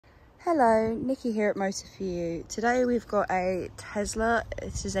Hello, Nikki here at Motor For You. Today we've got a Tesla.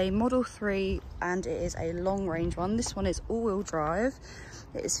 This is a Model 3 and it is a long range one. This one is all-wheel drive.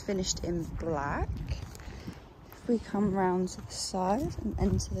 It is finished in black. If we come round to the side and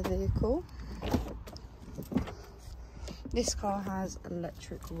enter the vehicle, this car has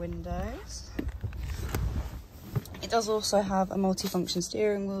electric windows. It does also have a multifunction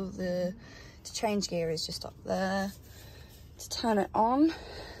steering wheel. To change gear is just up there. To turn it on,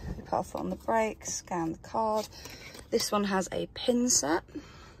 we put our foot on the brake, scan the card. This one has a pin set.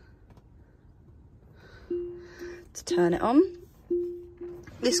 To turn it on.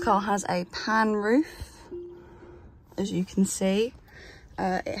 This car has a pan roof, as you can see.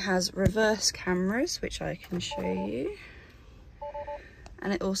 It has reverse cameras, which I can show you.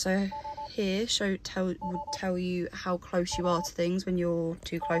 And it also here would tell you how close you are to things when you're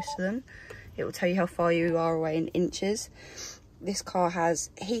too close to them. It will tell you how far you are away in inches. This car has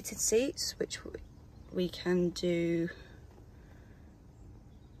heated seats, which we can do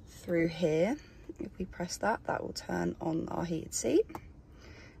through here. If we press that, that will turn on our heated seat.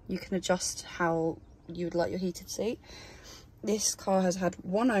 You can adjust how you would like your heated seat. This car has had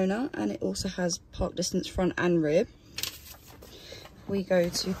one owner and it also has park distance front and rear. We go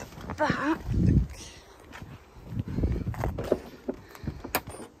to the back.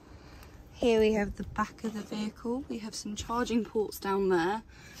 Here we have the back of the vehicle. We have some charging ports down there.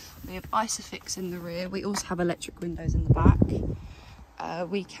 We have Isofix in the rear. We also have electric windows in the back.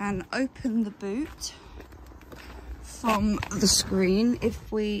 We can open the boot from the screen.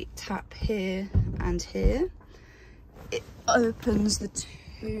 If we tap here and here, it opens the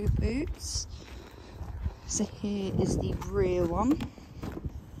two boots. So here is the rear one.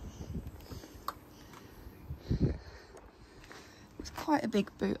 It's quite a big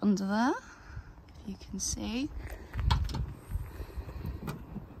boot under there, if you can see.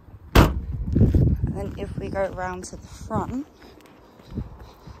 And then if we go around to the front,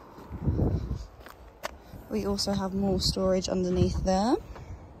 we also have more storage underneath there.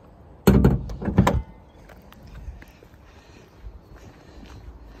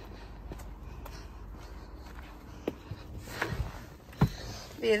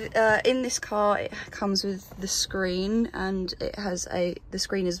 In this car it comes with the screen, and the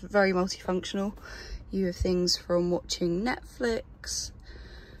screen is very multifunctional. You have things from watching Netflix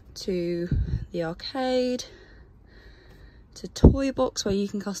to the arcade to toy box, where you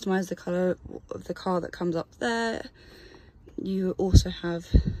can customize the color of the car that comes up there. You also have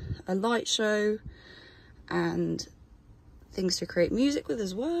a light show and things to create music with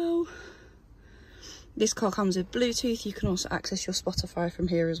as well. This car comes with Bluetooth. You can also access your Spotify from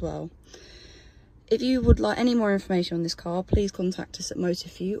here as well. If you would like any more information on this car, please contact us at Motor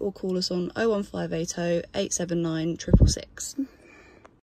For You or call us on 01580 879 666.